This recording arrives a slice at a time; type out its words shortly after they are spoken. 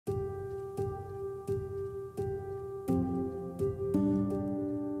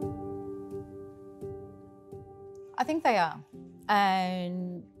I think they are.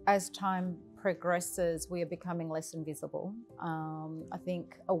 And as time progresses, we are becoming less invisible. I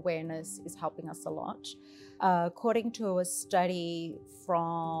think awareness is helping us a lot. According to a study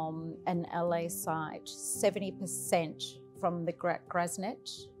from an LA site, 70% from the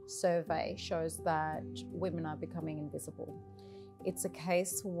Grasnet survey shows that women are becoming invisible. It's a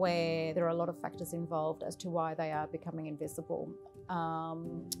case where there are a lot of factors involved as to why they are becoming invisible.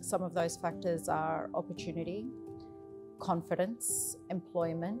 Some of those factors are opportunity, confidence,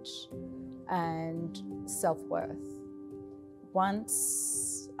 employment, and self-worth.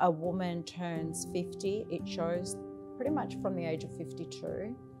 Once a woman turns 50, it shows pretty much from the age of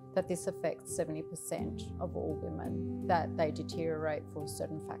 52 that this affects 70% of all women, that they deteriorate for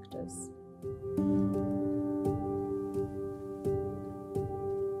certain factors.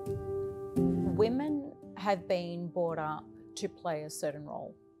 Women have been brought up to play a certain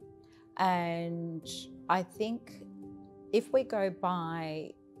role. And I think if we go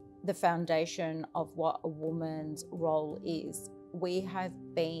by the foundation of what a woman's role is, we have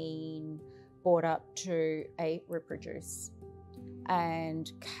been brought up to reproduce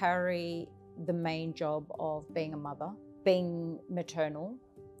and carry the main job of being a mother, being maternal,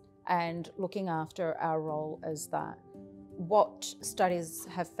 and looking after our role as that. What studies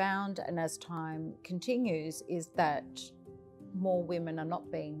have found, and as time continues, is that more women are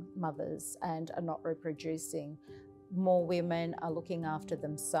not being mothers and are not reproducing. More women are looking after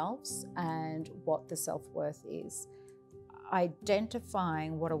themselves and what the self-worth is.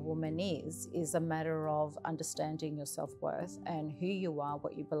 Identifying what a woman is a matter of understanding your self-worth and who you are,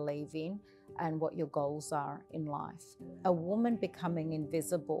 what you believe in, and what your goals are in life. A woman becoming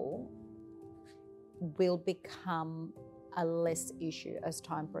invisible will become a less issue as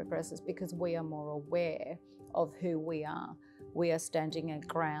time progresses because we are more aware of who we are. We are standing our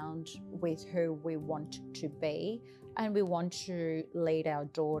ground with who we want to be, and we want to lead our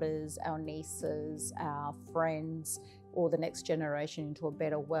daughters, our nieces, our friends, or the next generation into a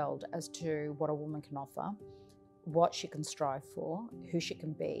better world as to what a woman can offer, what she can strive for, who she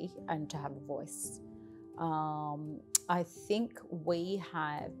can be, and to have a voice. I think we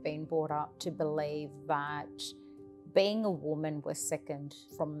have been brought up to believe that being a woman was second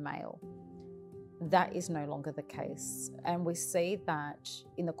from male. That is no longer the case. And we see that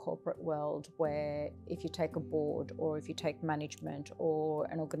in the corporate world, where if you take a board or if you take management or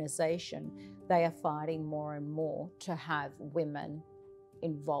an organization, they are fighting more and more to have women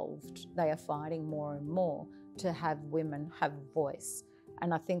involved. They are fighting more and more to have women have a voice.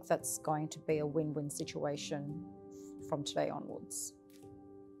 And I think that's going to be a win-win situation from today onwards.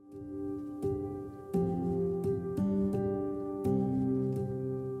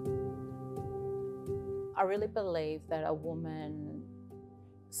 I really believe that a woman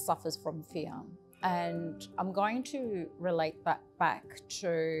suffers from fear, and I'm going to relate that back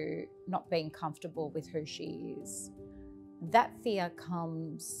to not being comfortable with who she is. That fear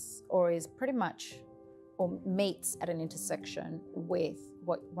comes or is pretty much or meets at an intersection with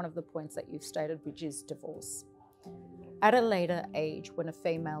one of the points that you've stated, which is divorce. At a later age, when a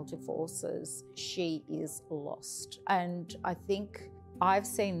female divorces, she is lost. And I think I've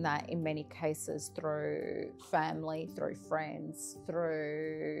seen that in many cases through family, through friends,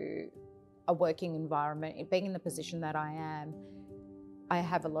 through a working environment. Being in the position that I am, I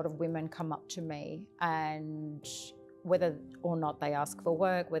have a lot of women come up to me, and whether or not they ask for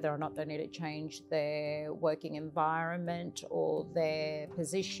work, whether or not they need to change their working environment or their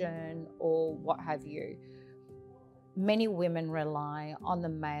position or what have you, many women rely on the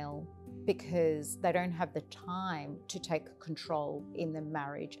male because they don't have the time to take control in the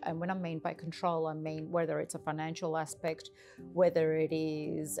marriage. And when I mean by control, I mean whether it's a financial aspect, whether it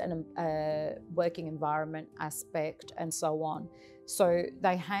is a working environment aspect, and so on. So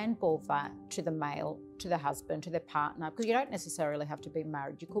they handball that to the male, to the husband, to their partner, because you don't necessarily have to be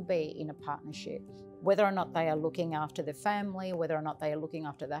married. You could be in a partnership. Whether or not they are looking after their family, whether or not they are looking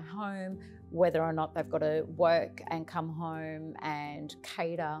after their home, whether or not they've got to work and come home and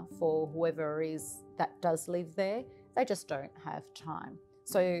cater for whoever it is that does live there, they just don't have time.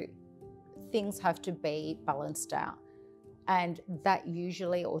 So things have to be balanced out. And that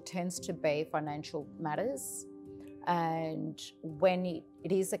usually or tends to be financial matters. And when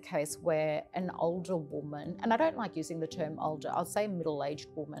it is a case where an older woman, and I don't like using the term older, I'll say middle-aged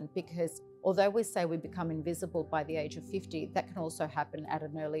woman, because although we say we become invisible by the age of 50, that can also happen at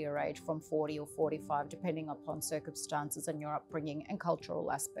an earlier age from 40 or 45, depending upon circumstances and your upbringing and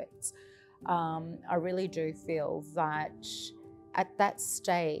cultural aspects. I really do feel that at that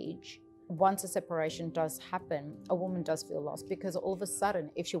stage, once a separation does happen, a woman does feel lost, because all of a sudden,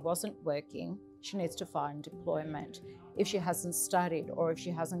 if she wasn't working, she needs to find employment. If she hasn't studied, or if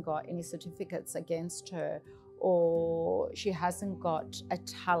she hasn't got any certificates against her, or she hasn't got a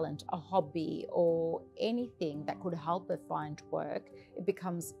talent, a hobby, or anything that could help her find work, it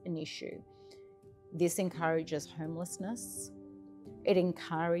becomes an issue. This encourages homelessness. It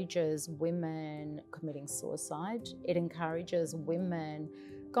encourages women committing suicide. It encourages women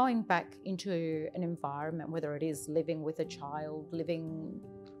going back into an environment, whether it is living with a child, living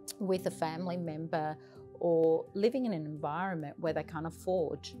with a family member, or living in an environment where they can't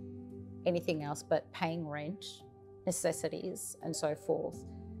afford anything else but paying rent, necessities, and so forth.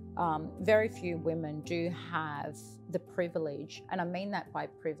 Very few women do have the privilege, and I mean that by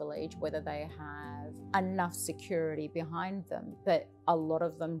privilege, whether they have enough security behind them, but a lot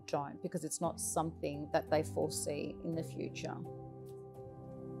of them don't, because it's not something that they foresee in the future.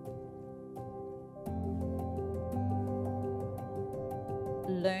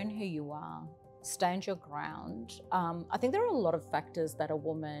 Learn who you are. Stand your ground. I think there are a lot of factors that a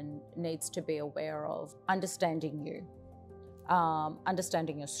woman needs to be aware of. Understanding you,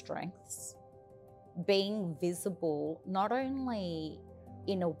 understanding your strengths, being visible not only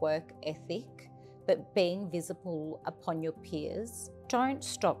in a work ethic, but being visible upon your peers. Don't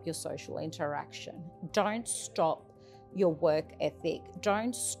stop your social interaction. Don't stop your work ethic.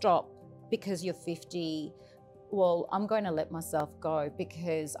 Don't stop because you're 50. Well, I'm going to let myself go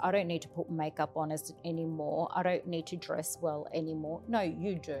because I don't need to put makeup on anymore. I don't need to dress well anymore. No,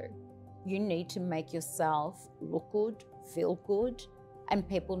 you do. You need to make yourself look good, feel good, and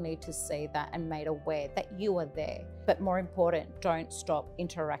people need to see that and made aware that you are there. But more important, don't stop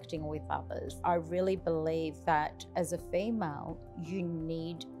interacting with others. I really believe that as a female, you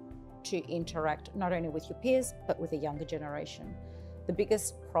need to interact not only with your peers, but with the younger generation. The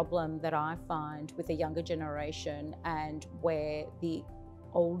biggest problem that I find with the younger generation, and where the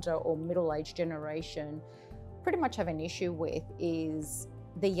older or middle-aged generation pretty much have an issue with, is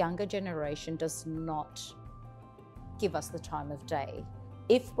the younger generation does not give us the time of day.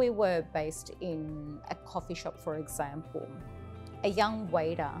 If we were based in a coffee shop, for example, a young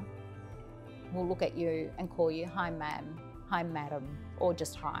waiter will look at you and call you, "Hi ma'am," "Hi madam," or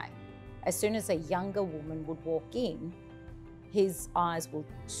just "Hi." As soon as a younger woman would walk in, his eyes will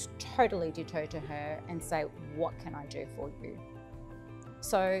totally deter to her and say, "What can I do for you?"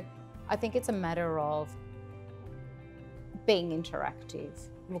 So I think it's a matter of being interactive,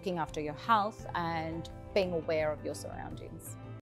 looking after your health, and being aware of your surroundings.